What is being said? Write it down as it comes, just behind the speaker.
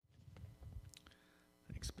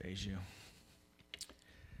Beju.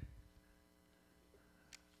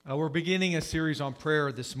 We're beginning a series on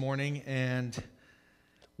prayer this morning, and,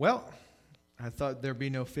 well, I thought there'd be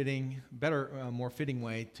no more fitting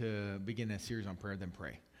way to begin a series on prayer than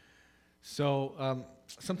pray. So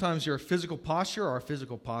sometimes your physical posture, our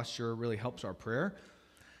physical posture really helps our prayer.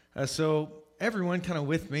 So everyone kind of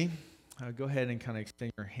with me, go ahead and kind of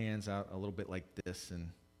extend your hands out a little bit like this, and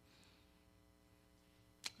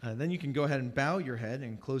then you can go ahead and bow your head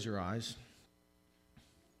and close your eyes.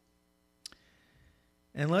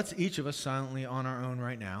 And let's each of us silently on our own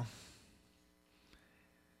right now,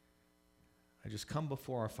 I just come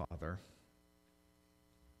before our Father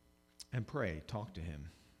and pray, talk to Him.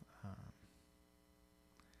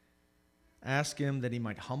 Ask Him that He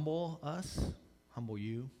might humble us, humble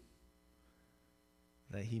you,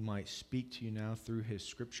 that He might speak to you now through His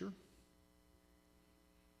Scripture,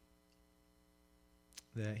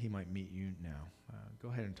 that He might meet you now. Go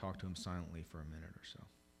ahead and talk to Him silently for a minute or so.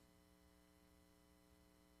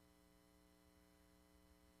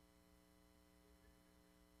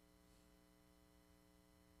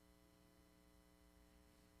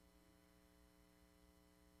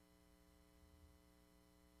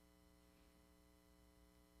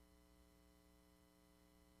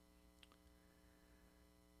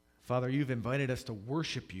 Father, you've invited us to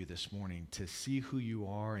worship you this morning, to see who you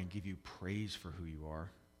are and give you praise for who you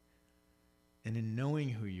are. And in knowing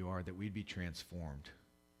who you are, that we'd be transformed.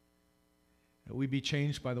 That we'd be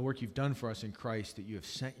changed by the work you've done for us in Christ, that you have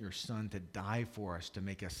sent your Son to die for us, to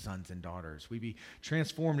make us sons and daughters. We'd be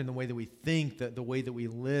transformed in the way that we think, the way that we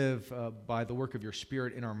live by the work of your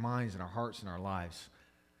Spirit in our minds and our hearts and our lives.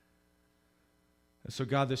 And so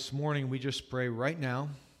God, this morning we just pray right now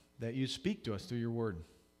that you speak to us through your word.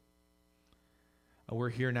 We're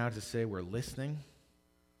here now to say we're listening,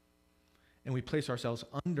 and we place ourselves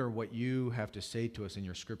under what you have to say to us in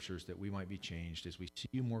your scriptures, that we might be changed as we see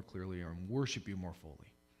you more clearly and worship you more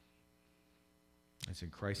fully. It's in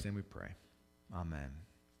Christ's name we pray. Amen.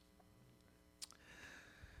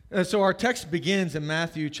 So our text begins in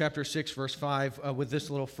Matthew chapter 6, verse 5 with this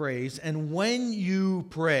little phrase, "And when you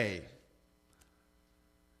pray."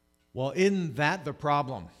 Well, isn't that the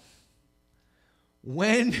problem?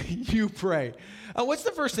 When you pray. What's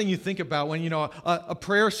the first thing you think about when, a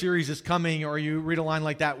prayer series is coming, or you read a line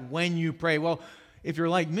like that, when you pray? Well, if you're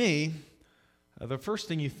like me, the first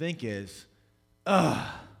thing you think is,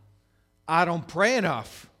 I don't pray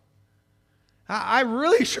enough. I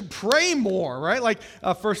really should pray more, right? Like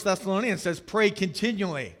 1 Thessalonians says, pray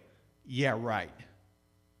continually. Yeah, right.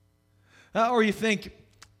 Or you think,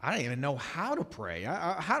 I don't even know how to pray.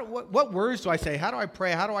 What words do I say? How do I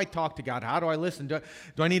pray? How do I talk to God? How do I listen? Do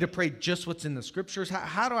I need to pray just what's in the scriptures?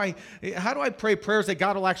 How do I pray prayers that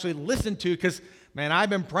God will actually listen to? Because, man, I've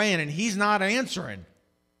been praying and He's not answering.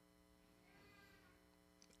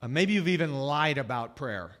 Maybe you've even lied about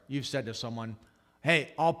prayer. You've said to someone,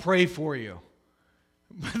 hey, I'll pray for you.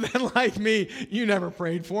 But then, like me, you never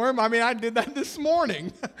prayed for him. I mean, I did that this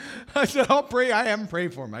morning. I said, I'll pray. I haven't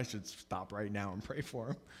prayed for him. I should stop right now and pray for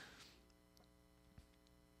him.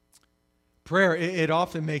 Prayer, it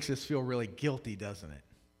often makes us feel really guilty, doesn't it?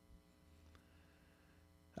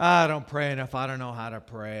 I don't pray enough. I don't know how to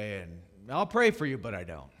pray. And I'll pray for you, but I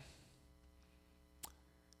don't.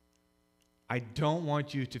 I don't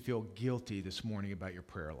want you to feel guilty this morning about your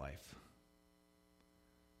prayer life.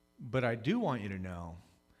 But I do want you to know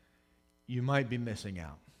you might be missing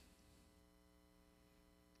out.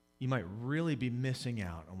 You might really be missing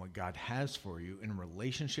out on what God has for you in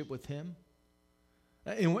relationship with Him,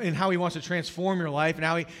 and how He wants to transform your life, and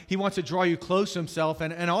how He wants to draw you close to Himself,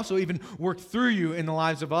 and also even work through you in the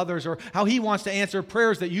lives of others, or how He wants to answer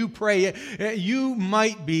prayers that you pray. You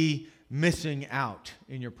might be missing out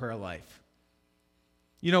in your prayer life.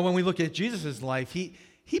 When we look at Jesus' life,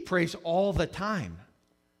 he prays all the time.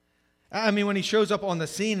 I mean, when He shows up on the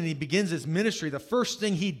scene and He begins His ministry, the first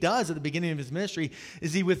thing He does at the beginning of His ministry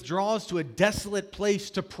is He withdraws to a desolate place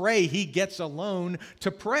to pray. He gets alone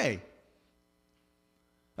to pray.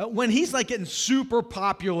 When He's like getting super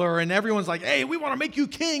popular and everyone's like, hey, we want to make you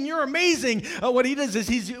king, you're amazing, what He does is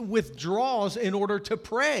He withdraws in order to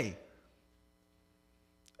pray.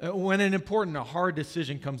 When an important, a hard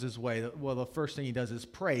decision comes His way, well, the first thing He does is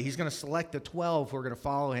pray. He's going to select the 12 who are going to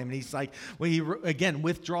follow Him. And He's like, He again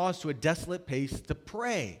withdraws to a desolate place to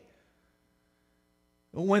pray.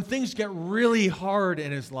 When things get really hard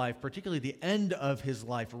in His life, particularly the end of His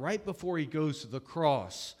life, right before He goes to the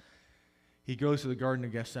cross, He goes to the Garden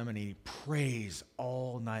of Gethsemane. He prays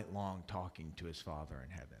all night long, talking to His Father in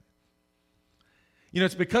heaven.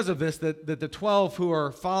 It's because of this that the 12 who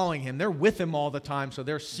are following him, they're with him all the time, so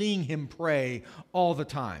they're seeing him pray all the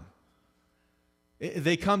time.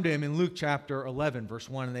 They come to him in Luke chapter 11, verse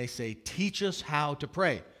 1, and they say, "Teach us how to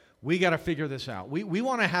pray." We got to figure this out. We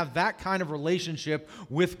want to have that kind of relationship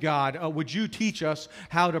with God. Would you teach us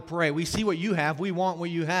how to pray? We see what you have. We want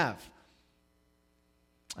what you have.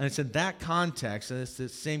 And it's in that context, and it's the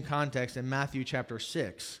same context in Matthew chapter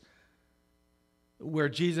 6, where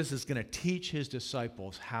Jesus is going to teach his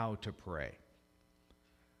disciples how to pray.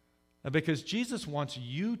 Because Jesus wants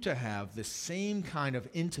you to have the same kind of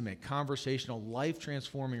intimate, conversational,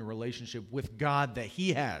 life-transforming relationship with God that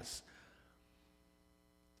he has.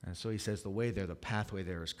 And so he says the pathway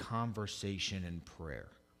there is conversation and prayer.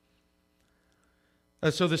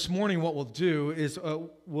 So this morning what we'll do is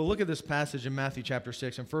we'll look at this passage in Matthew chapter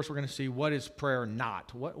 6, and first we're going to see what is prayer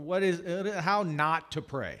not. What is how not to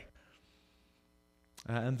pray.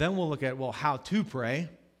 And then we'll look at, how to pray.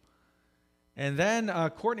 And then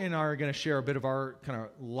Courtney and I are going to share a bit of our kind of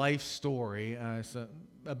life story,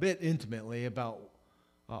 a bit intimately about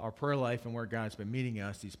our prayer life and where God's been meeting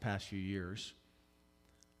us these past few years.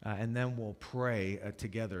 And then we'll pray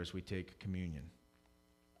together as we take communion.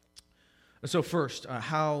 So first,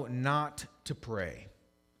 how not to pray.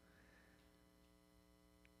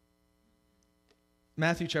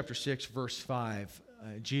 Matthew chapter 6, verse 5,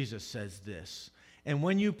 Jesus says this, "And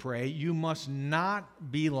when you pray, you must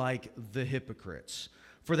not be like the hypocrites,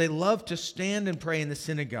 for they love to stand and pray in the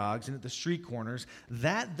synagogues and at the street corners,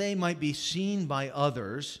 that they might be seen by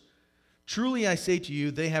others. Truly I say to you,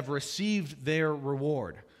 they have received their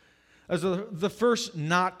reward." As the first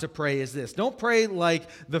not to pray is this. Don't pray like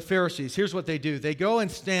the Pharisees. Here's what they do. They go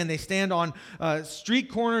and stand. They stand on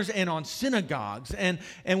street corners and on synagogues. And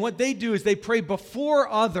what they do is they pray before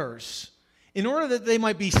others in order that they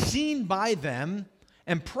might be seen by them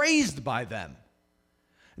and praised by them.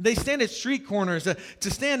 They stand at street corners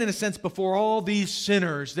to stand, in a sense, before all these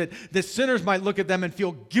sinners, that sinners might look at them and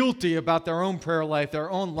feel guilty about their own prayer life,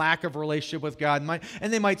 their own lack of relationship with God.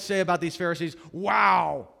 And they might say about these Pharisees,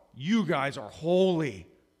 "Wow, you guys are holy."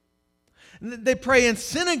 They pray in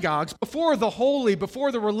synagogues before the holy,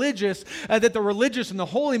 before the religious, that the religious and the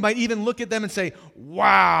holy might even look at them and say,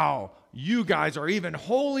 "Wow, you guys are even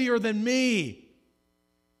holier than me."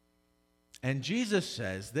 And Jesus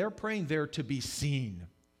says they're praying there to be seen.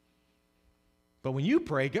 But when you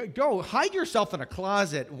pray, go hide yourself in a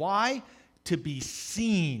closet. Why? To be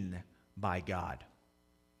seen by God.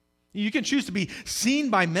 You can choose to be seen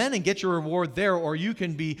by men and get your reward there, or you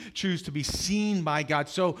can choose to be seen by God.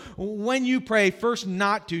 So when you pray, first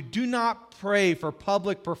do not pray for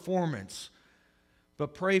public performance,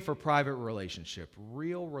 but pray for private relationship,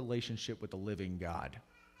 real relationship with the living God.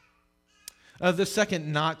 The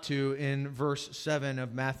second not to in verse 7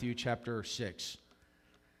 of Matthew chapter 6.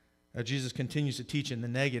 Jesus continues to teach in the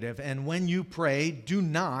negative. "And when you pray, do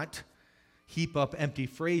not heap up empty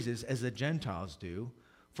phrases as the Gentiles do,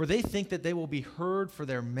 for they think that they will be heard for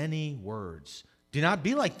their many words. Do not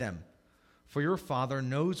be like them, for your Father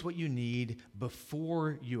knows what you need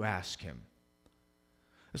before you ask him."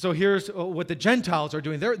 So here's what the Gentiles are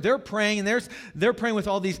doing. They're praying, and they're praying with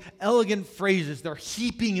all these elegant phrases. They're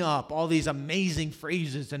heaping up all these amazing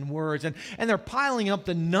phrases and words, and they're piling up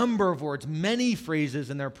the number of words, many phrases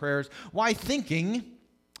in their prayers. Why? Thinking,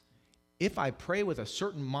 if I pray with a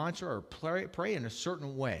certain mantra or pray in a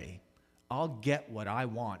certain way, I'll get what I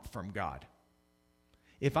want from God.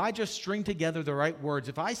 If I just string together the right words,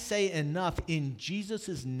 if I say enough in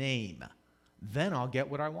Jesus' name, then I'll get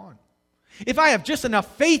what I want. If I have just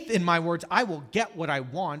enough faith in my words, I will get what I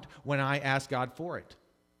want when I ask God for it.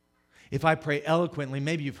 If I pray eloquently,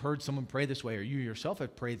 maybe you've heard someone pray this way, or you yourself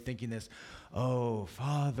have prayed thinking this, "Oh,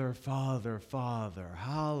 Father, Father, Father,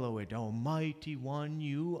 hallowed, almighty one,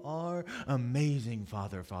 you are amazing,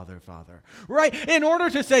 Father, Father, Father." Right? In order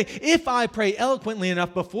to say, if I pray eloquently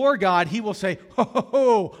enough before God, he will say,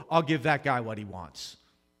 "Ho, I'll give that guy what he wants."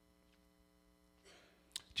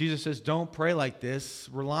 Jesus says, don't pray like this,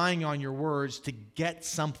 relying on your words to get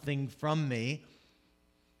something from me.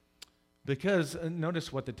 Because,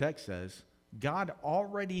 notice what the text says, God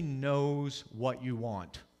already knows what you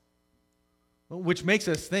want. Which makes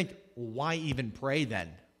us think, why even pray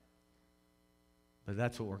then? But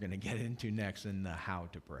that's what we're going to get into next in the how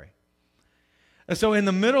to pray. So in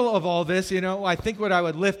the middle of all this, I think what I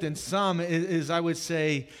would lift in some is I would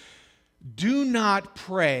say, do not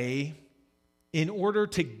pray in order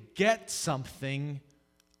to get something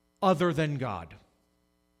other than God.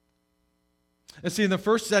 And see, in the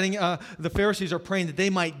first setting, the Pharisees are praying that they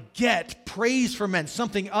might get praise from men,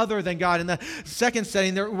 something other than God. In the second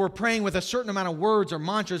setting, we're praying with a certain amount of words or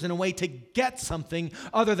mantras in a way to get something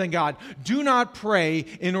other than God. Do not pray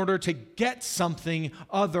in order to get something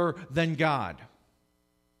other than God.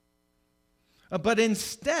 But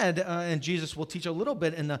instead, and Jesus will teach a little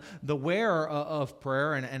bit in the where of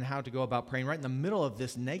prayer and how to go about praying, right in the middle of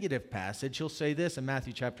this negative passage, he'll say this in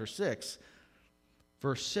Matthew chapter 6,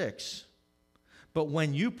 verse 6. But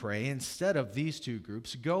when you pray, instead of these two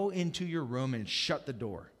groups, go into your room and shut the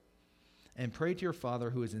door and pray to your Father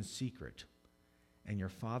who is in secret, and your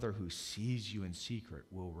Father who sees you in secret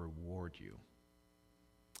will reward you.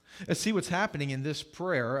 See what's happening in this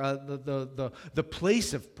prayer. The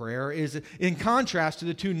place of prayer is in contrast to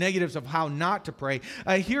the two negatives of how not to pray.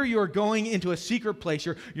 Here you are going into a secret place.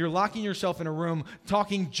 You're locking yourself in a room,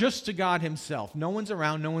 talking just to God himself. No one's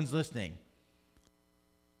around, no one's listening.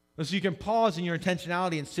 So you can pause in your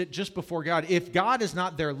intentionality and sit just before God. If God is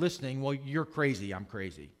not there listening, well, you're crazy, I'm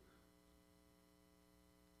crazy.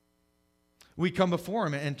 We come before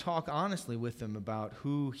him and talk honestly with him about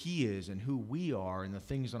who he is and who we are and the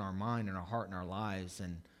things on our mind and our heart and our lives,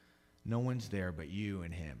 and no one's there but you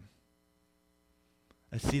and him.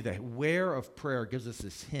 I see the where of prayer gives us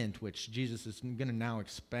this hint, which Jesus is going to now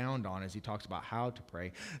expound on as he talks about how to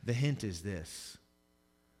pray. The hint is this: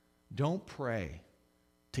 don't pray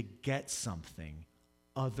to get something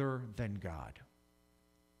other than God.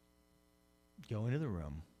 Go into the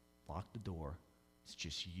room, lock the door. It's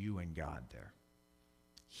just you and God there.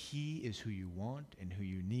 He is who you want and who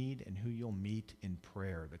you need and who you'll meet in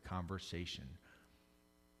prayer, the conversation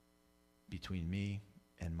between me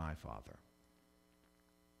and my Father.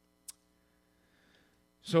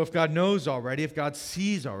 So if God knows already, if God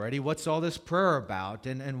sees already, what's all this prayer about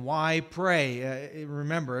and why pray?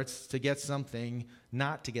 Remember, it's to get something,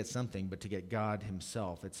 not to get something, but to get God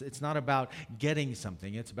himself. It's not about getting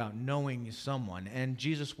something. It's about knowing someone. And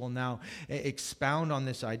Jesus will now expound on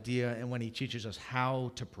this idea and when he teaches us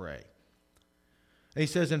how to pray. He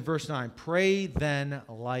says in verse 9, pray then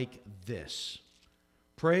like this.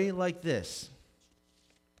 Pray like this.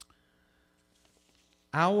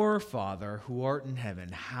 Our Father, who art in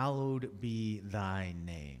heaven, hallowed be thy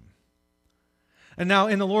name. And now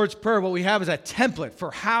in the Lord's Prayer, what we have is a template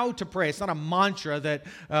for how to pray. It's not a mantra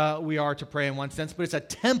that we are to pray in one sense, but it's a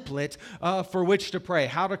template for which to pray,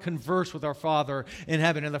 how to converse with our Father in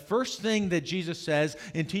heaven. And the first thing that Jesus says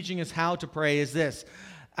in teaching us how to pray is this: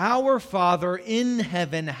 Our Father in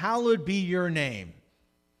heaven, hallowed be your name.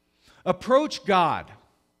 Approach God.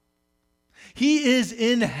 He is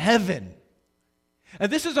in heaven. And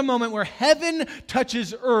this is a moment where heaven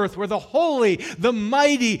touches earth, where the holy, the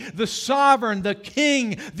mighty, the sovereign, the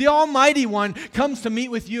king, the almighty one comes to meet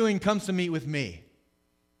with you and comes to meet with me.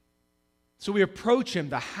 So we approach him,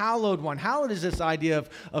 the hallowed one. Hallowed is this idea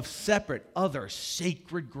of separate, other,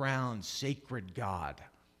 sacred ground, sacred God.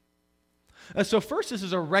 So first, this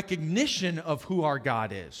is a recognition of who our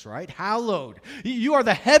God is, right? Hallowed. You are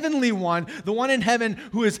the heavenly one, the one in heaven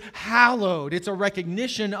who is hallowed. It's a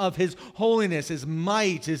recognition of his holiness, his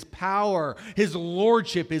might, his power, his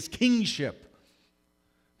lordship, his kingship.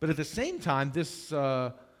 But at the same time, this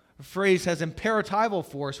phrase has imperatival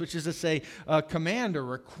force, which is to say command or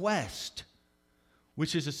request,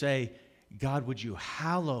 which is to say, God, would you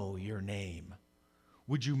hallow your name?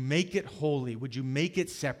 Would you make it holy? Would you make it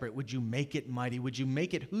separate? Would you make it mighty? Would you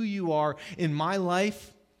make it who you are in my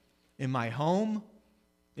life, in my home,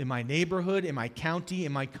 in my neighborhood, in my county,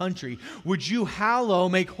 in my country? Would you hallow,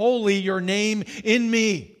 make holy your name in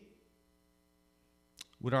me?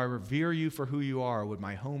 Would I revere you for who you are? Would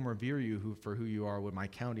my home revere you for who you are? Would my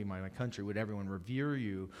county, my country, would everyone revere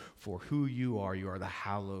you for who you are? You are the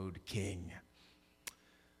hallowed King.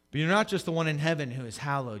 But you're not just the one in heaven who is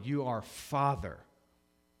hallowed. You are Father.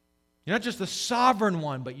 You're not just the sovereign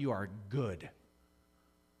one, but you are good.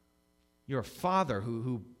 You're a Father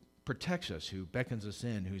who protects us, who beckons us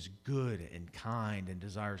in, who's good and kind and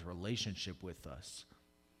desires relationship with us.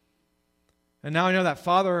 And now I know that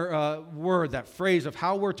Father word, that phrase of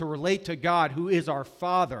how we're to relate to God, who is our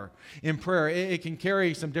Father, in prayer. It can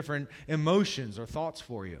carry some different emotions or thoughts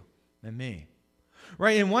for you and me.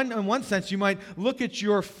 Right? In one sense, you might look at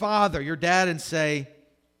your father, your dad, and say,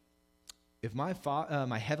 if my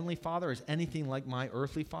heavenly Father is anything like my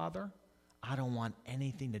earthly father, I don't want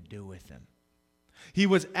anything to do with him. He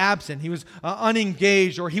was absent, he was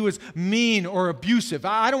unengaged, or he was mean or abusive.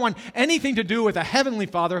 I don't want anything to do with a heavenly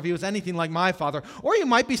Father if he was anything like my father. Or you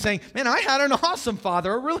might be saying, man, I had an awesome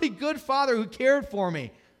father, a really good father who cared for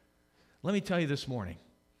me. Let me tell you this morning,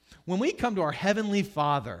 when we come to our heavenly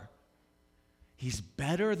Father, He's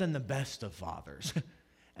better than the best of fathers.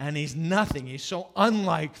 And he's nothing. He's so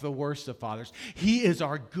unlike the worst of fathers. He is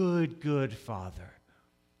our good, good Father.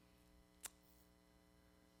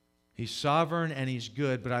 He's sovereign and he's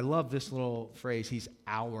good, but I love this little phrase. He's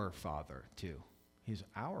our Father, too. He's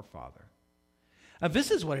our Father. Now,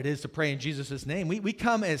 this is what it is to pray in Jesus' name. We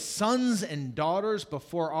come as sons and daughters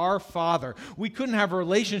before our Father. We couldn't have a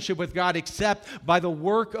relationship with God except by the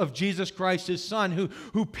work of Jesus Christ, his Son,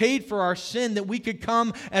 who paid for our sin that we could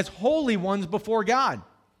come as holy ones before God.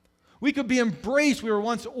 We could be embraced. We were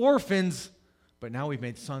once orphans, but now we've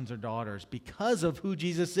made sons or daughters because of who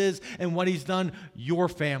Jesus is and what he's done. Your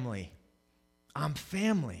family. I'm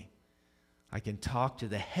family. I can talk to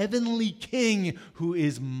the heavenly King who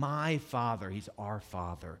is my Father. He's our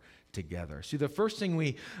Father together. See, the first thing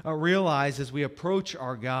we realize as we approach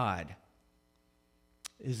our God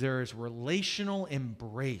is there is relational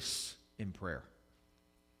embrace in prayer.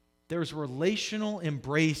 There's relational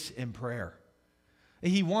embrace in prayer.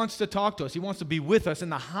 He wants to talk to us. He wants to be with us in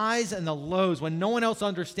the highs and the lows. When no one else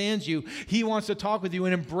understands you, he wants to talk with you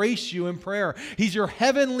and embrace you in prayer. He's your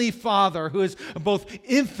heavenly Father who is both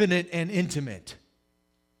infinite and intimate.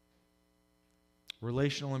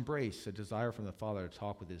 Relational embrace, a desire from the Father to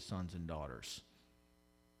talk with his sons and daughters.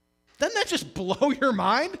 Doesn't that just blow your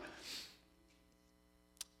mind?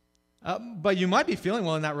 But you might be feeling,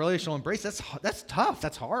 well, in that relational embrace, that's tough.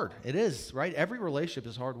 That's hard. It is, right? Every relationship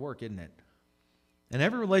is hard work, isn't it? And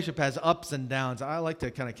every relationship has ups and downs. I like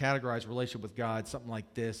to kind of categorize relationship with God, something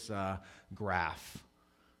like this graph.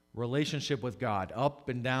 Relationship with God, up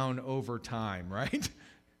and down over time, right?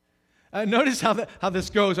 Notice how this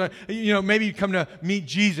goes. Maybe you come to meet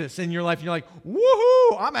Jesus in your life, and you're like,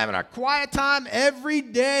 woohoo, I'm having a quiet time every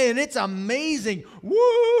day, and it's amazing.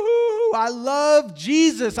 Woohoo, I love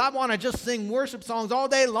Jesus. I want to just sing worship songs all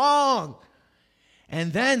day long.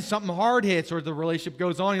 And then something hard hits or the relationship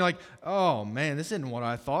goes on. And you're like, oh, man, this isn't what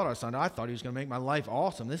I thought I signed. I thought he was going to make my life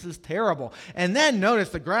awesome. This is terrible. And then notice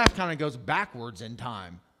the graph kind of goes backwards in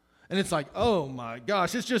time. And it's like, oh, my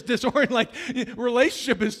gosh, it's just disorienting. Like,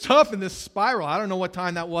 relationship is tough in this spiral. I don't know what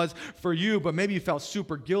time that was for you, but maybe you felt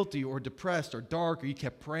super guilty or depressed or dark, or you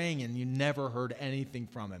kept praying and you never heard anything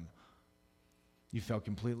from him. You felt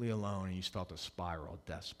completely alone, and you just felt a spiral,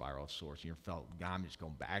 death spiral of sorts. You felt, God, I'm just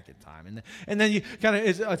going back in time. And then you kind of,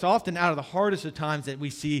 it's often out of the hardest of times that we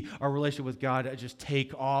see our relationship with God just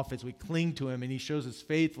take off as we cling to him, and he shows his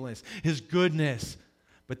faithfulness, his goodness.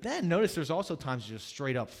 But then notice there's also times just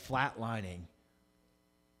straight up flatlining.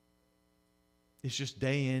 It's just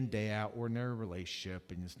day in, day out, ordinary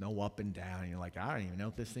relationship, and there's no up and down. And you're like, I don't even know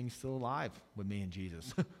if this thing's still alive with me and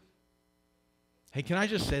Jesus. Hey, can I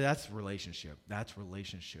just say that's relationship? That's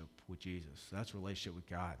relationship with Jesus. That's relationship with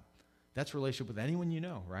God. That's relationship with anyone you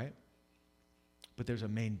know, right? But there's a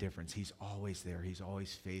main difference. He's always there. He's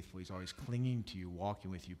always faithful. He's always clinging to you,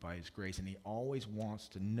 walking with you by his grace. And he always wants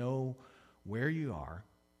to know where you are,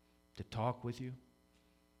 to talk with you,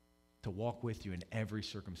 to walk with you in every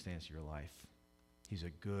circumstance of your life. He's a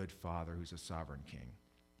good Father who's a sovereign King.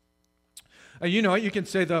 You can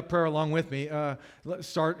say the prayer along with me. Let's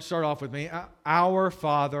start off with me. Our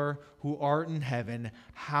Father who art in heaven,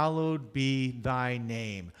 hallowed be thy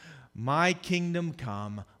name. My kingdom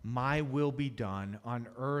come, my will be done on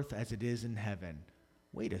earth as it is in heaven.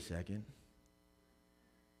 Wait a second.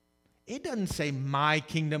 It doesn't say my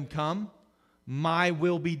kingdom come, my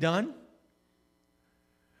will be done.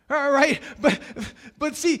 All right,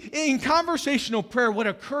 but see, in conversational prayer, what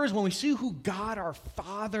occurs when we see who God our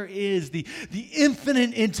Father is, the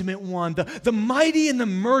infinite, intimate one, the mighty and the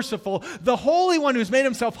merciful, the Holy One who's made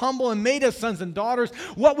himself humble and made us sons and daughters,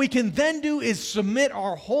 what we can then do is submit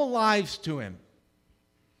our whole lives to him.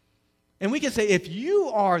 And we can say, if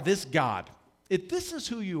you are this God, if this is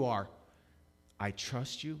who you are, I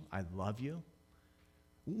trust you, I love you.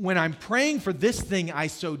 When I'm praying for this thing I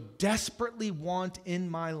so desperately want in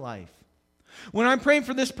my life, when I'm praying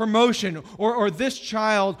for this promotion or this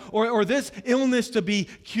child or this illness to be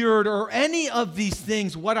cured or any of these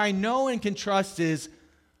things, what I know and can trust is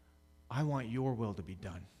I want your will to be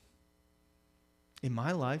done in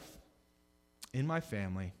my life, in my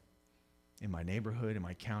family, in my neighborhood, in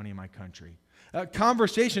my county, in my country.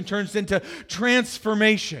 Conversation turns into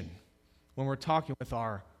transformation when we're talking with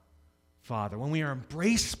our Father. When we are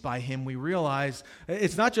embraced by him, we realize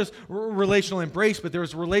it's not just relational embrace, but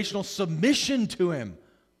there's relational submission to him.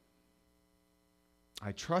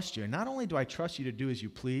 I trust you. And not only do I trust you to do as you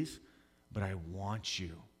please, but I want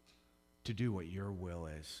you to do what your will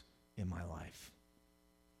is in my life.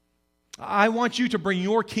 I want you to bring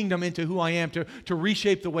your kingdom into who I am, to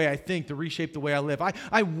reshape the way I think, to reshape the way I live.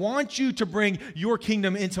 I want you to bring your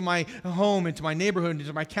kingdom into my home, into my neighborhood,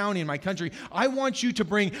 into my county, and my country. I want you to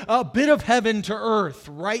bring a bit of heaven to earth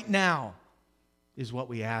right now, is what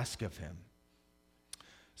we ask of him.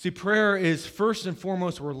 See, prayer is first and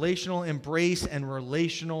foremost relational embrace and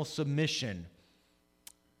relational submission.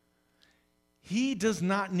 He does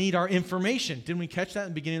not need our information. Didn't we catch that in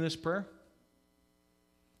the beginning of this prayer?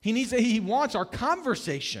 He wants our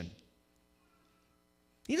conversation.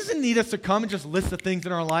 He doesn't need us to come and just list the things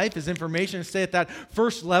in our life as information and stay at that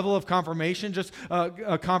first level of confirmation, just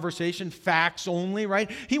a conversation, facts only, right?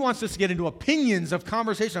 He wants us to get into opinions of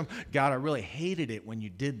conversation of, God, I really hated it when you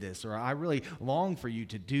did this, or I really long for you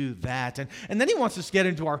to do that. And then he wants us to get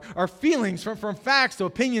into our feelings, from facts to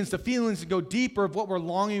opinions to feelings, to go deeper of what we're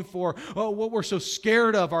longing for, what we're so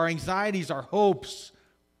scared of, our anxieties, our hopes.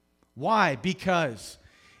 Why? Because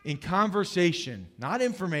in conversation, not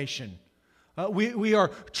information, we are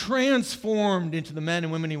transformed into the men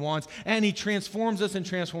and women he wants, and he transforms us and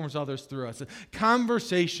transforms others through us.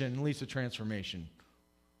 Conversation leads to transformation,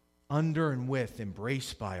 under and with,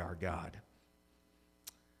 embraced by our God.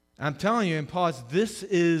 I'm telling you, and pause, this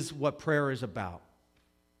is what prayer is about,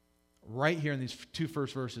 right here in these two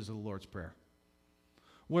first verses of the Lord's Prayer.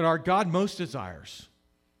 What our God most desires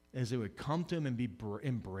is it would come to him and be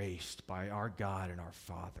embraced by our God and our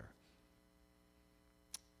Father.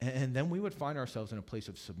 And then we would find ourselves in a place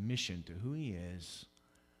of submission to who he is,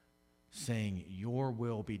 saying, your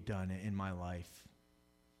will be done in my life.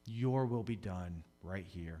 Your will be done right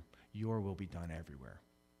here. Your will be done everywhere.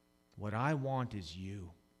 What I want is you.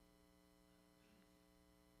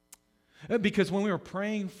 Because when we were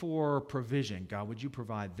praying for provision, God, would you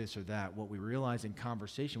provide this or that? What we realize in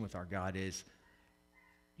conversation with our God is,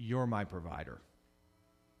 you're my provider.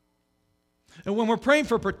 And when we're praying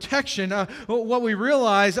for protection, what we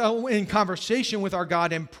realize in conversation with our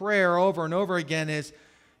God in prayer over and over again is,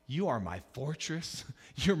 you are my fortress,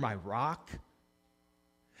 you're my rock.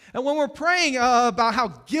 And when we're praying about how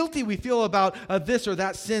guilty we feel about this or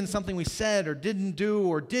that sin, something we said or didn't do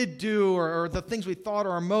or did do, or the things we thought or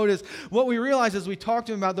our motives, what we realize as we talk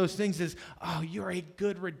to him about those things is, oh, you're a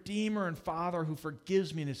good Redeemer and Father who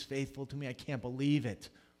forgives me and is faithful to me. I can't believe it.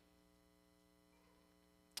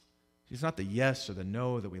 It's not the yes or the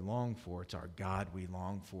no that we long for. It's our God we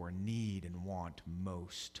long for, need, and want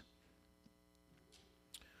most.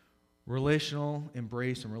 Relational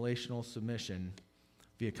embrace and relational submission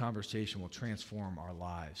via conversation will transform our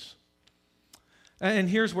lives. And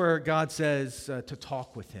here's where God says to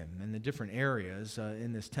talk with him in the different areas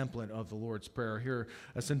in this template of the Lord's Prayer. Here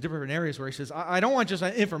are some different areas where he says, I don't want just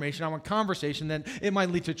information, I want conversation. Then it might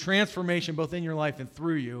lead to transformation both in your life and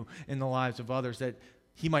through you in the lives of others, that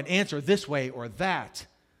he might answer this way or that.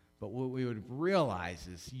 But what we would realize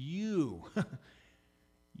is you,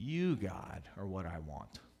 you, God, are what I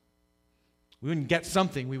want. We wouldn't get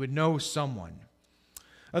something, we would know someone.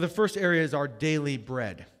 The first area is our daily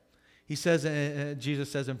bread. He says,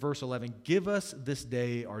 Jesus says in verse 11, give us this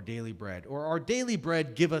day our daily bread, or our daily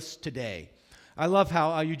bread give us today. I love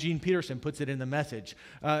how Eugene Peterson puts it in the Message.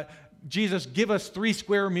 Jesus, give us 3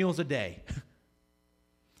 square meals a day.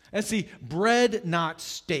 And see, bread, not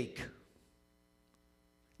steak.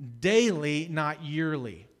 Daily, not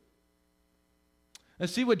yearly. And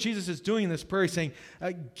see what Jesus is doing in this prayer. He's saying,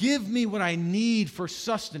 give me what I need for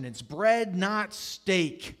sustenance. Bread, not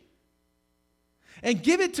steak. And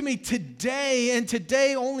give it to me today, and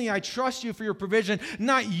today only. I trust you for your provision,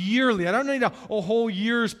 not yearly. I don't need a whole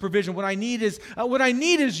year's provision. What I need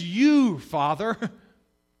is you, Father.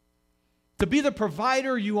 To be the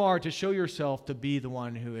provider you are, to show yourself to be the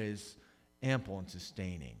one who is ample and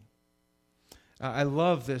sustaining. I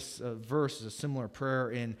love this verse, a similar prayer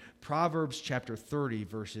in Proverbs chapter 30,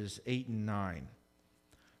 verses 8 and 9.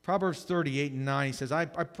 Proverbs 30, 8 and 9, he says, I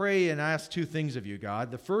pray and ask 2 things of you, God.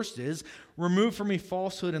 The first is, remove from me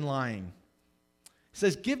falsehood and lying. He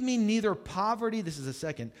says, give me neither poverty, this is the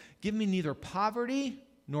second, give me neither poverty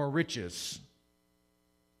nor riches.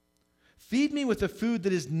 Feed me with the food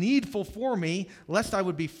that is needful for me, lest I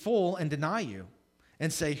would be full and deny you,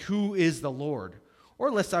 and say, who is the Lord? Or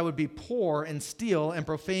lest I would be poor and steal and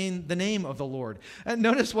profane the name of the Lord. And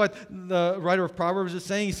notice what the writer of Proverbs is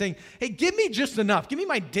saying. He's saying, hey, give me just enough. Give me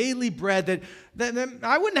my daily bread that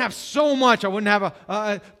I wouldn't have so much. I wouldn't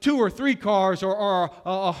have 2 or 3 cars or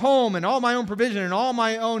a home and all my own provision and all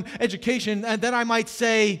my own education. And then I might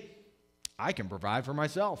say, I can provide for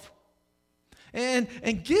myself. And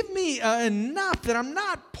give me enough that I'm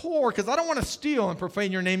not poor, because I don't want to steal and profane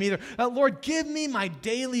your name either. Lord, give me my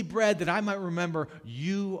daily bread that I might remember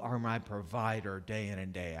you are my provider day in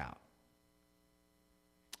and day out.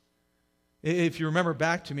 If you remember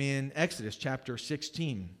back to me in Exodus chapter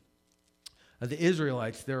 16, the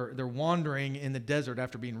Israelites, they're wandering in the desert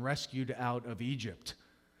after being rescued out of Egypt.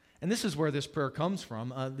 And this is where this prayer comes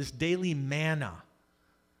from, this daily manna,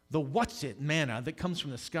 the what's it manna that comes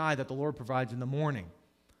from the sky that the Lord provides in the morning.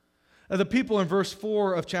 The people in verse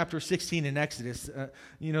 4 of chapter 16 in Exodus,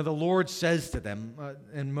 the Lord says to them,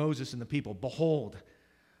 and Moses and the people, "Behold,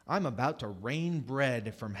 I'm about to rain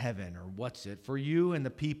bread from heaven," or what's it, "for you and the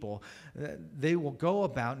people. They will go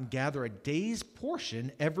about and gather a day's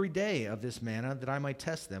portion every day of this manna, that I might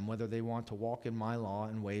test them whether they want to walk in my law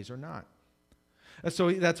and ways or not."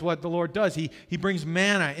 So that's what the Lord does. He brings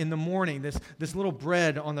manna in the morning, this little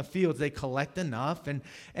bread on the fields. They collect enough, and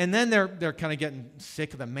then they're kind of getting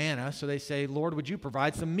sick of the manna, so they say, "Lord, would you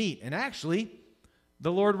provide some meat?" And actually,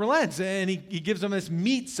 the Lord relents, and he gives them this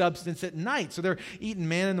meat substance at night. So they're eating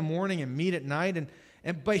manna in the morning and meat at night.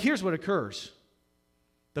 But here's what occurs.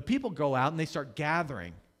 The people go out and they start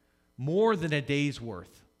gathering more than a day's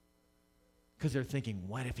worth, because they're thinking,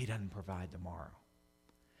 what if he doesn't provide tomorrow?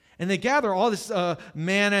 And they gather all this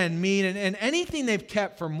manna and meat, and anything they've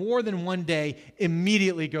kept for more than one day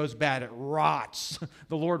immediately goes bad. It rots.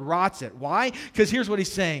 The Lord rots it. Why? Because here's what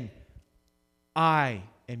he's saying. I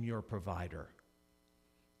am your provider.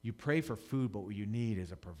 You pray for food, but what you need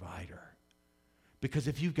is a provider. Because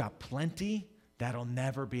if you've got plenty, that'll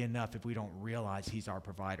never be enough if we don't realize he's our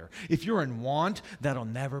provider. If you're in want, that'll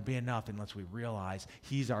never be enough unless we realize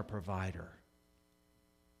he's our provider.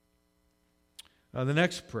 The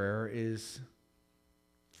next prayer is,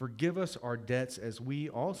 "Forgive us our debts as we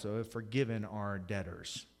also have forgiven our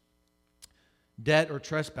debtors." Debt or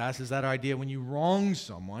trespass is that idea when you wrong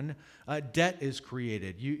someone, debt is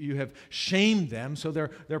created. You have shamed them, so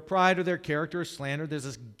their pride or their character is slandered. There's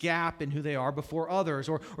this gap in who they are before others.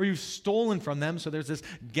 Or you've stolen from them, so there's this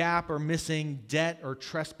gap or missing debt or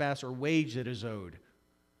trespass or wage that is owed.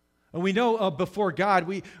 And we know before God,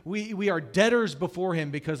 we are debtors before him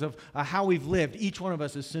because of how we've lived. Each one of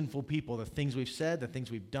us is sinful people. The things we've said, the things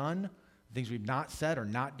we've done, the things we've not said or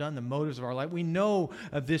not done, the motives of our life. We know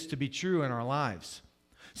of this to be true in our lives.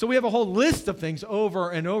 So we have a whole list of things over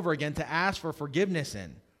and over again to ask for forgiveness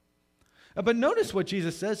in. But notice what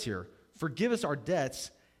Jesus says here. Forgive us our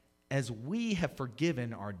debts as we have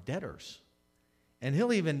forgiven our debtors. And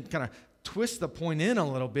he'll even kind of twist the point in a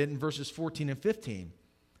little bit in verses 14 and 15.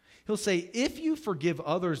 He'll say, if you forgive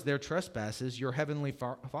others their trespasses, your heavenly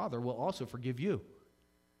Father will also forgive you.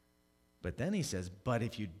 But then he says, but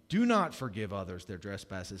if you do not forgive others their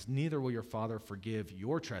trespasses, neither will your Father forgive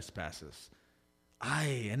your trespasses.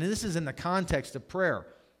 And this is in the context of prayer.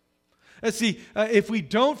 Let's see, if we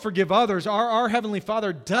don't forgive others, our Heavenly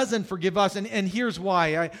Father doesn't forgive us. And here's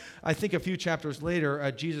why. I think a few chapters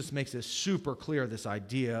later, Jesus makes this super clear, this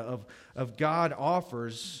idea of God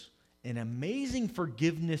offers an amazing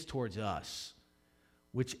forgiveness towards us,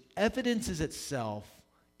 which evidences itself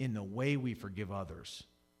in the way we forgive others.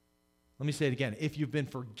 Let me say it again. If you've been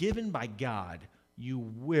forgiven by God, you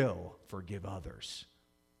will forgive others.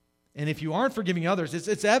 And if you aren't forgiving others,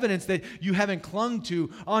 it's evidence that you haven't clung to,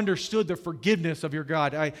 understood the forgiveness of your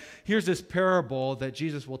God. Here's this parable that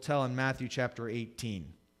Jesus will tell in Matthew chapter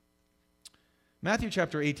 18. Matthew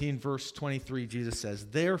chapter 18, verse 23, Jesus says,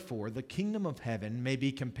 therefore, the kingdom of heaven may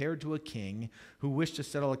be compared to a king who wished to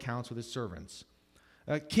settle accounts with his servants.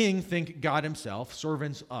 A king, think God himself,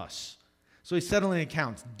 servants us. So he's settling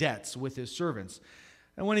accounts, debts with his servants.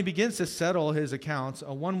 And when he begins to settle his accounts,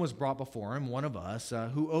 one was brought before him, one of us,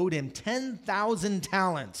 who owed him 10,000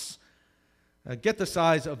 talents. Get the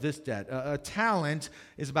size of this debt. A talent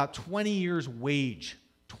is about 20 years' wage,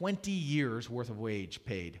 20 years' worth of wage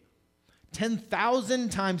paid. 10,000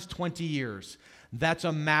 times 20 years. That's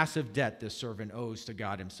a massive debt this servant owes to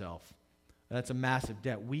God himself. That's a massive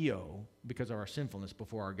debt we owe because of our sinfulness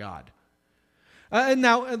before our God. And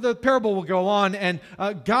now the parable will go on, and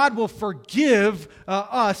God will forgive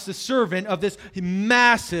us, the servant, of this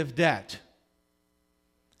massive debt.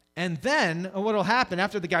 And then what will happen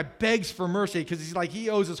after the guy begs for mercy, because he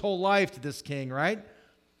owes his whole life to this king, right?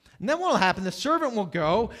 And then what will happen? The servant will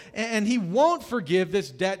go, and he won't forgive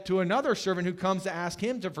this debt to another servant who comes to ask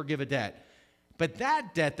him to forgive a debt. But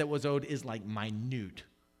that debt that was owed is minute,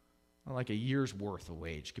 like a year's worth of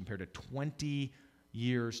wage compared to 20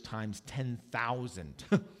 years times 10,000.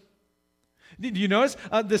 Did you notice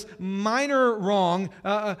this minor wrong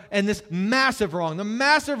and this massive wrong? The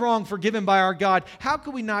massive wrong forgiven by our God. How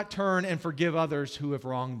could we not turn and forgive others who have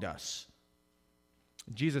wronged us?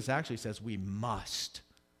 Jesus actually says we must.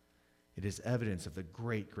 It is evidence of the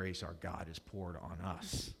great grace our God has poured on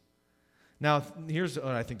us. Now, here's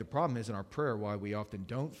what I think the problem is in our prayer, why we often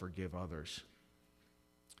don't forgive others.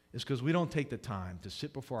 is because we don't take the time to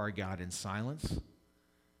sit before our God in silence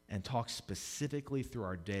and talk specifically through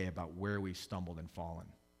our day about where we've stumbled and fallen.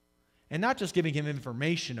 And not just giving him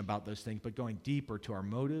information about those things, but going deeper to our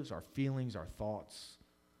motives, our feelings, our thoughts,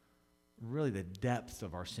 really the depths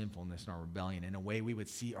of our sinfulness and our rebellion in a way we would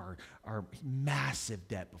see our massive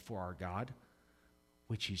debt before our God,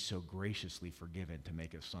 which he's so graciously forgiven to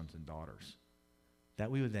make us sons and daughters,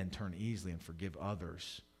 that we would then turn easily and forgive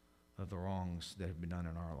others of the wrongs that have been done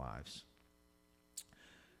in our lives.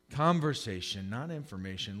 Conversation, not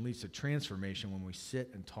information, leads to transformation when we sit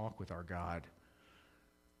and talk with our God,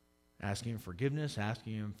 asking him forgiveness,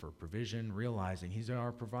 asking him for provision, realizing he's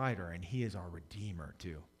our provider and he is our redeemer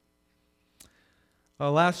too.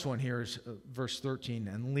 Last one here is verse 13,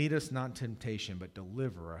 and lead us not into temptation, but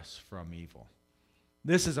deliver us from evil.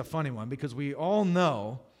 This is a funny one because we all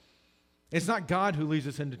know it's not God who leads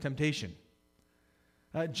us into temptation.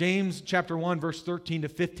 James chapter 1, verse 13 to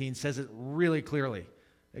 15 says it really clearly.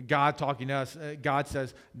 God talking to us, God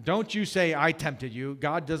says, don't you say I tempted you.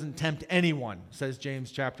 God doesn't tempt anyone, says James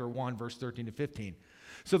chapter 1, verse 13 to 15.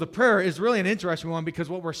 So the prayer is really an interesting one because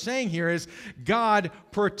what we're saying here is, God,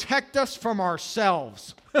 protect us from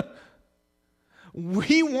ourselves.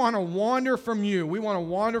 We want to wander from you. We want to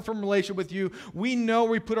wander from relationship with you. We know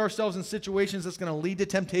we put ourselves in situations that's going to lead to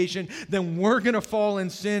temptation. Then we're going to fall in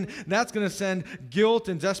sin. That's going to send guilt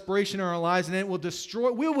and desperation in our lives, and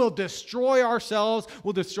we will destroy ourselves.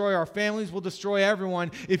 We'll destroy our families. We'll destroy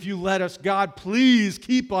everyone if you let us. God, please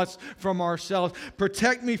keep us from ourselves.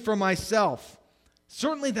 Protect me from myself.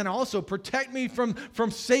 Certainly then also protect me from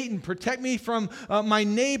Satan, protect me from my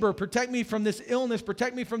neighbor, protect me from this illness,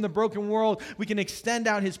 protect me from the broken world. We can extend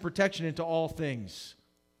out his protection into all things.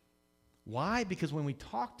 Why? Because when we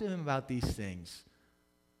talk to him about these things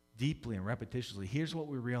deeply and repetitiously, here's what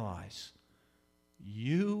we realize.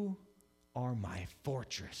 You are my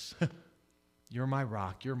fortress. You're my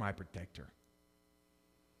rock. You're my protector.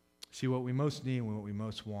 See, what we most need and what we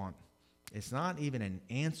most want, it's not even an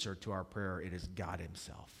answer to our prayer. It is God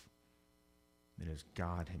himself. It is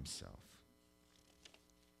God himself.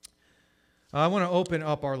 I want to open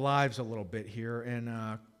up our lives a little bit here,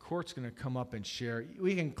 and Court's going to come up and share.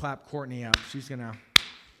 We can clap Courtney out. She's going to...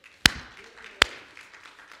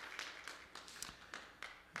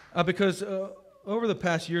 because over the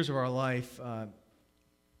past years of our life,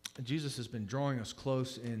 Jesus has been drawing us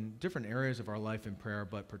close in different areas of our life in prayer,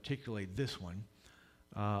 but particularly this one.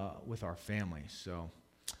 With our family. So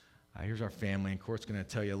here's our family, and Court's going to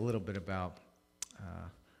tell you a little bit about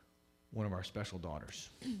one of our special daughters.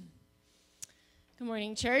 Good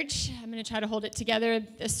morning, church. I'm going to try to hold it together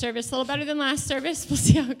this service a little better than last service. We'll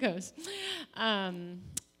see how it goes.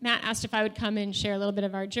 Matt asked if I would come and share a little bit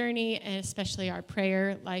of our journey, and especially our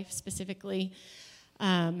prayer life specifically.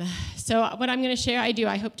 So what I'm going to share,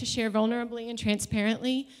 I hope to share vulnerably and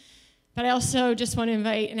transparently. But I also just want to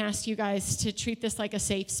invite and ask you guys to treat this like a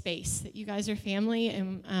safe space, that you guys are family.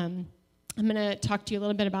 And I'm going to talk to you a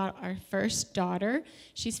little bit about our first daughter.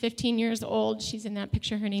 She's 15 years old. She's in that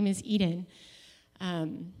picture. Her name is Eden.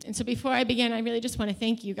 And so before I begin, I really just want to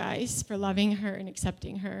thank you guys for loving her and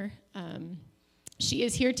accepting her. She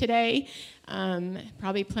is here today,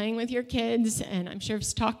 probably playing with your kids, and I'm sure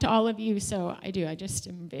I've talked to all of you, so I just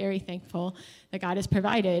am very thankful that God has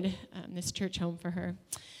provided this church home for her.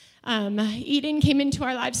 Eden came into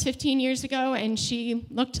our lives 15 years ago, and she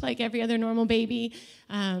looked like every other normal baby,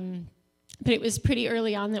 but it was pretty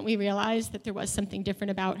early on that we realized that there was something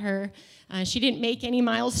different about her. She didn't make any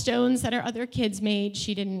milestones that our other kids made.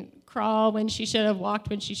 She didn't crawl when she should have,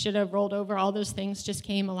 walked when she should have, rolled over. All those things just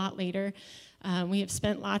came a lot later. We have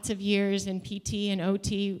spent lots of years in PT and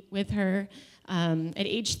OT with her. At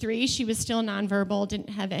age 3, she was still nonverbal,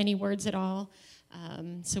 didn't have any words at all.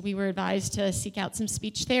 So we were advised to seek out some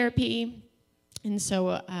speech therapy, and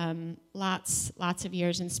so lots of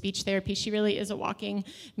years in speech therapy. She really is a walking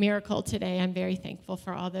miracle today. I'm very thankful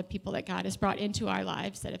for all the people that God has brought into our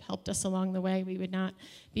lives that have helped us along the way. We would not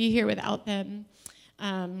be here without them.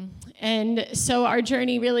 And so our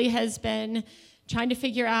journey really has been trying to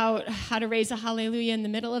figure out how to raise a hallelujah in the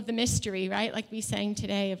middle of the mystery, right? Like we sang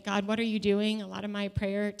today of, God, what are you doing? A lot of my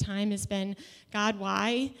prayer time has been, God,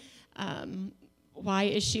 why? Why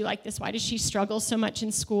is she like this? Why does she struggle so much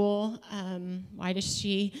in school? Why does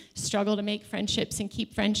she struggle to make friendships and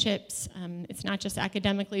keep friendships? It's not just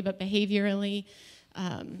academically, but behaviorally.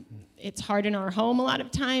 It's hard in our home a lot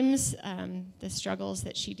of times. The struggles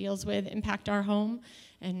that she deals with impact our home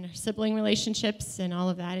and her sibling relationships and all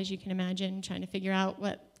of that, as you can imagine, trying to figure out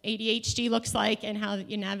what ADHD looks like and how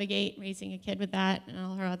you navigate raising a kid with that and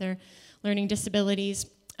all her other learning disabilities.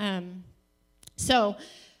 So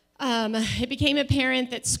it became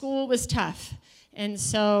apparent that school was tough. And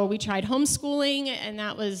so we tried homeschooling, and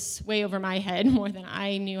that was way over my head, more than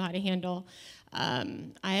I knew how to handle. I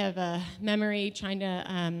have a memory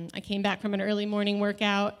I came back from an early morning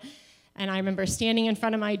workout, and I remember standing in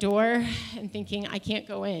front of my door and thinking, I can't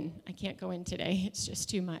go in. I can't go in today. It's just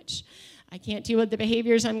too much. I can't deal with the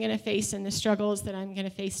behaviors I'm going to face and the struggles that I'm going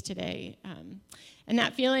to face today. And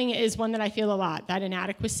that feeling is one that I feel a lot, that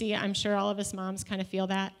inadequacy. I'm sure all of us moms kind of feel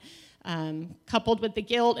that. Coupled with the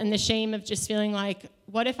guilt and the shame of just feeling like,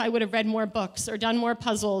 what if I would have read more books or done more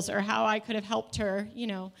puzzles, or how I could have helped her,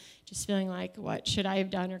 just feeling like, what should I have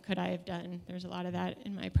done or could I have done? There's a lot of that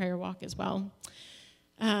in my prayer walk as well.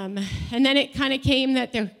 And then it kind of came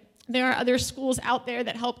that there are other schools out there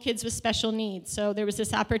that help kids with special needs. So there was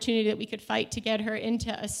this opportunity that we could fight to get her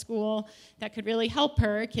into a school that could really help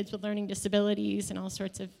her, kids with learning disabilities and all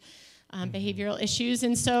sorts of behavioral issues.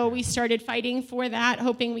 And so we started fighting for that,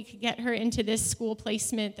 hoping we could get her into this school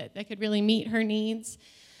placement that could really meet her needs.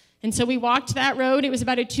 And so we walked that road. It was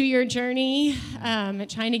about a 2-year journey,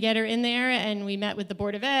 trying to get her in there. And we met with the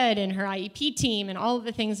Board of Ed and her IEP team and all of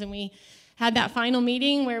the things. And we had that final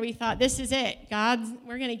meeting where we thought, this is it. God,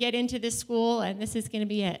 we're going to get into this school, and this is going to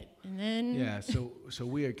be it. And then... Yeah, so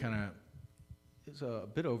we had kind of... It's a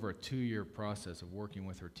bit over a 2-year process of working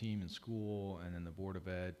with her team in school and then the Board of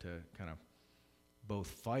Ed to kind of both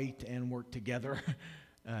fight and work together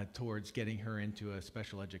towards getting her into a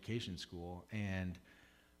special education school. And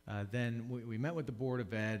then we met with the Board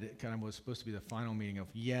of Ed. It kind of was supposed to be the final meeting of,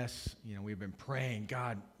 yes, we've been praying,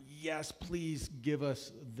 God, yes, please give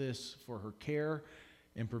us this for her care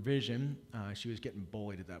and provision. She was getting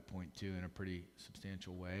bullied at that point, too, in a pretty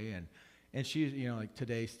substantial way. And she, like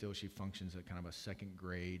today still, she functions at kind of a second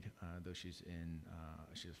grade, though she's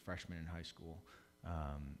a freshman in high school,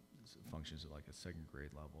 functions at like a second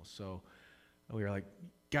grade level. So we were like,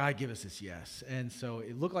 God, give us this yes. And so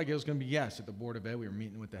it looked like it was going to be yes at the Board of Ed. We were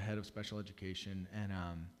meeting with the head of special education, and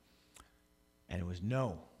it was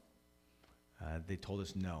no. They told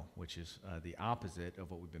us no, which is the opposite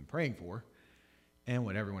of what we've been praying for and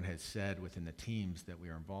what everyone had said within the teams that we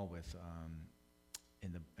are involved with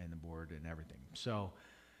in the board and everything. So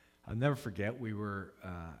I'll never forget, we were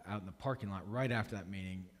out in the parking lot right after that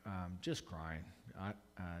meeting, just crying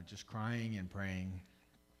and praying,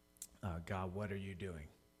 God, what are you doing?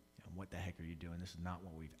 What the heck are you doing? This is not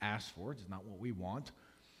what we've asked for. This is not what we want.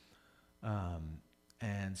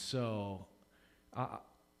 And so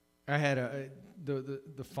I had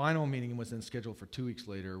the final meeting was then scheduled for 2 weeks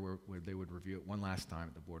later, where they would review it one last time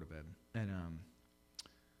at the Board of Ed.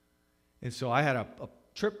 And so I had a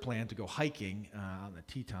trip planned to go hiking out in the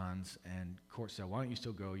Tetons, and Court said, why don't you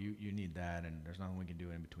still go? You need that, and there's nothing we can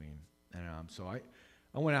do in between. And so I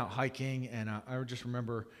went out hiking, and I just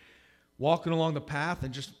remember walking along the path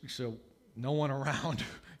and just so no one around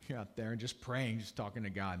out there and just praying, just talking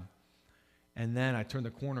to God. And then I turned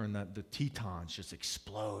the corner, and the Tetons just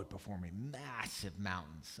explode before me, massive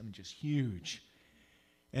mountains, just huge.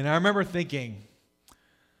 And I remember thinking,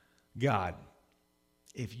 God,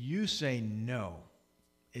 if you say no,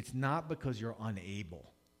 it's not because you're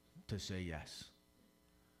unable to say yes.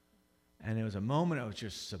 And it was a moment of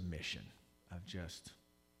just submission, of just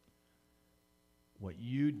what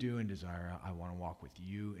you do and desire, I want to walk with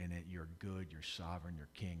you in it. You're good, you're sovereign, you're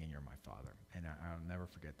king, and you're my Father. And I'll never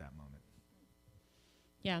forget that moment.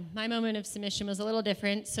 Yeah, my moment of submission was a little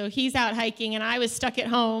different. So he's out hiking, and I was stuck at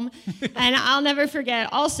home. And I'll never forget,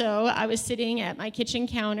 also, I was sitting at my kitchen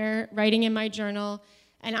counter, writing in my journal,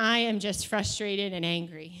 and I am just frustrated and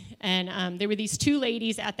angry. And there were these 2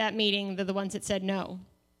 ladies at that meeting. They're the ones that said no.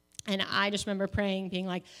 And I just remember praying, being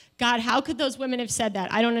like, God, how could those women have said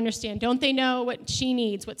that? I don't understand. Don't they know what she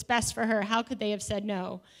needs, what's best for her? How could they have said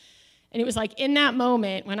no? And it was like in that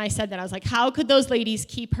moment when I said that, I was like, how could those ladies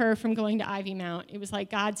keep her from going to Ivy Mount? It was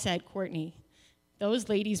like God said, Courtney, those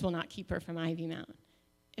ladies will not keep her from Ivy Mount.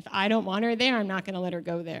 If I don't want her there, I'm not going to let her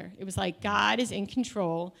go there. It was like God is in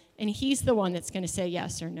control, and he's the one that's going to say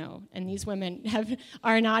yes or no. And these women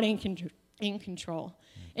are not in control.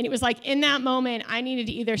 And it was like in that moment, I needed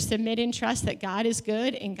to either submit and trust that God is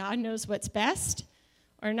good and God knows what's best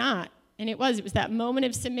or not. And it was that moment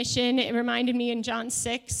of submission. It reminded me in John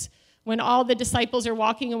 6, when all the disciples are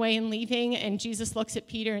walking away and leaving, and Jesus looks at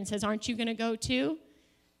Peter and says, aren't you going to go too?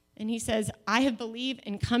 And he says, I have believed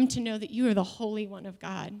and come to know that you are the Holy One of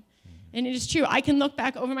God. And it is true. I can look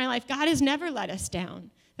back over my life. God has never let us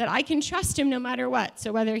down, that I can trust him no matter what.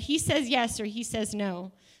 So whether he says yes or he says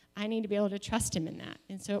no, I need to be able to trust him in that.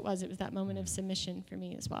 And so it was that moment of submission for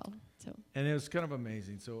me as well. So. And it was kind of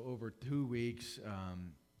amazing. So over 2 weeks,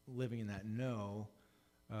 living in that no,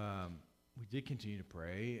 we did continue to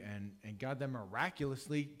pray, and God then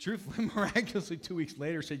truthfully, miraculously 2 weeks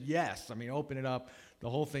later said yes. I mean, open it up. The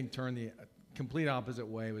whole thing turned the complete opposite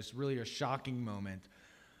way. It was really a shocking moment.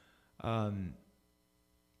 And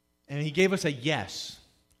he gave us a yes.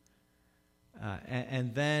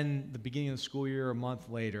 And then the beginning of the school year, a month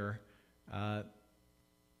later,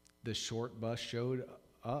 the short bus showed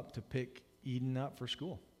up to pick Eden up for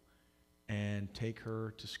school and take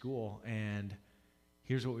her to school. And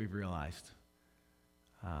here's what we've realized.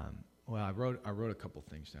 I wrote a couple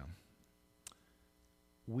things down.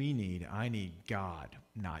 I need God,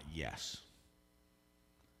 not yes.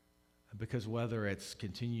 Because whether it's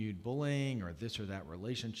continued bullying or this or that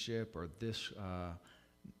relationship or this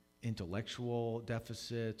intellectual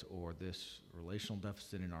deficit or this relational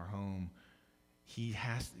deficit in our home,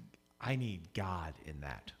 I need God in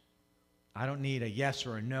that. I don't need a yes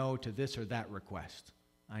or a no to this or that request.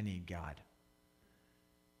 I need God.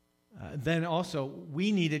 Then also,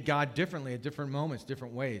 we needed God differently at different moments,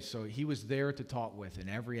 different ways. So he was there to talk with in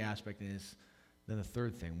every aspect. Then the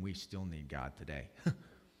third thing, we still need God today.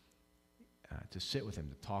 To sit with him,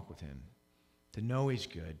 to talk with him, to know he's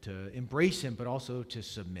good, to embrace him, but also to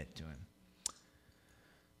submit to him.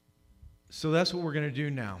 So that's what we're going to do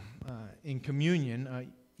now. In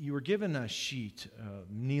communion, you were given a sheet,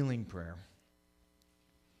 kneeling prayer.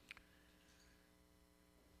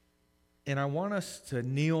 And I want us to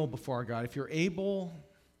kneel before our God. If you're able,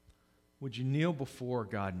 would you kneel before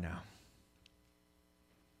God now?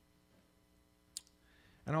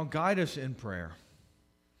 And I'll guide us in prayer.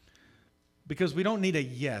 Because we don't need a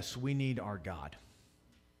yes, we need our God.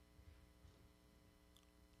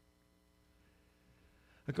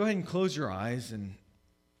 Now go ahead and close your eyes and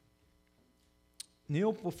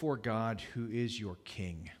kneel before God, who is your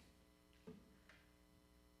King.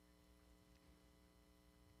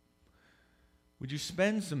 Would you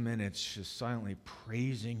spend some minutes just silently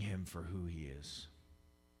praising him for who he is?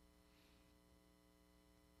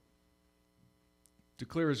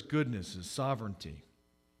 Declare his goodness, his sovereignty,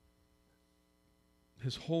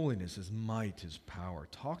 his holiness, his might, his power.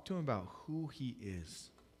 Talk to him about who he is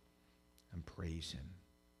and praise him.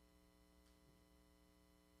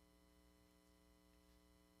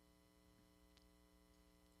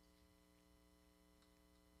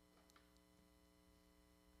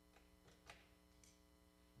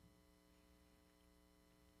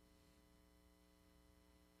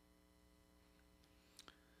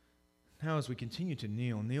 Now, as we continue to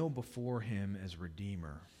kneel before him as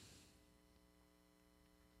Redeemer.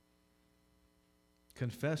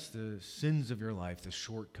 Confess the sins of your life, the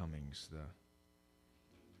shortcomings, the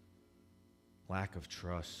lack of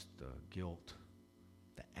trust, the guilt,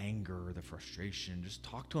 the anger, the frustration. Just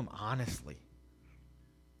talk to him honestly.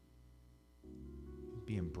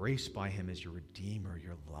 Be embraced by him as your Redeemer,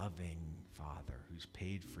 your loving Father who's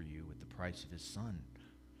paid for you with the price of his Son.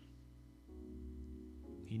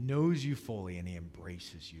 He knows you fully and he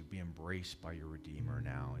embraces you. Be embraced by your Redeemer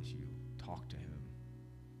now as you talk to him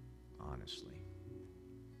honestly.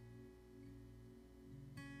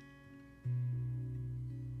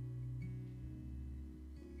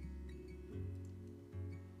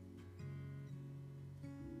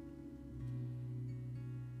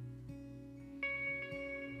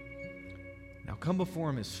 Now come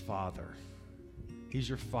before him as Father. He's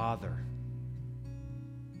your Father.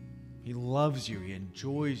 He loves you. He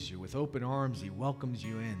enjoys you. With open arms, he welcomes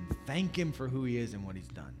you in. Thank him for who he is and what he's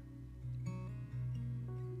done.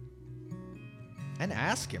 And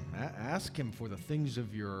ask him. Ask him for the things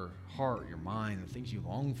of your heart, your mind, the things you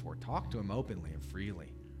long for. Talk to him openly and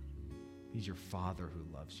freely. He's your Father who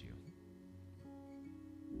loves you.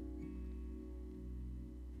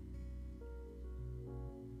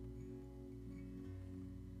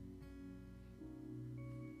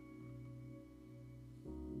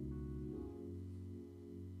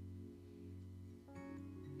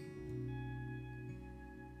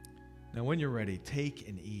 Now, when you're ready, take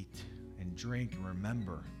and eat and drink and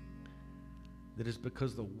remember that it's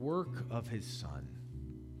because the work of his Son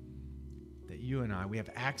that you and we have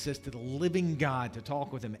access to the living God to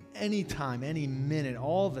talk with him anytime, any minute,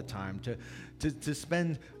 all the time, to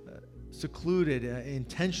spend secluded,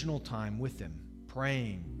 intentional time with him,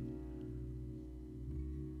 praying,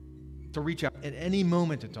 to reach out at any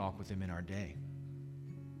moment to talk with him in our day.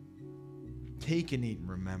 Take and eat and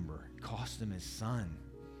remember, it cost him his Son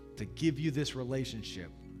to give you this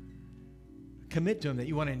relationship. Commit to him that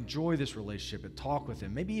you want to enjoy this relationship and talk with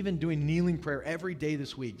him. Maybe even doing kneeling prayer every day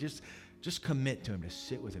this week. Just commit to him, to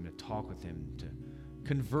sit with him, to talk with him, to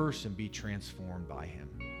converse and be transformed by him.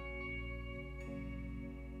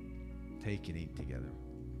 Take and eat together.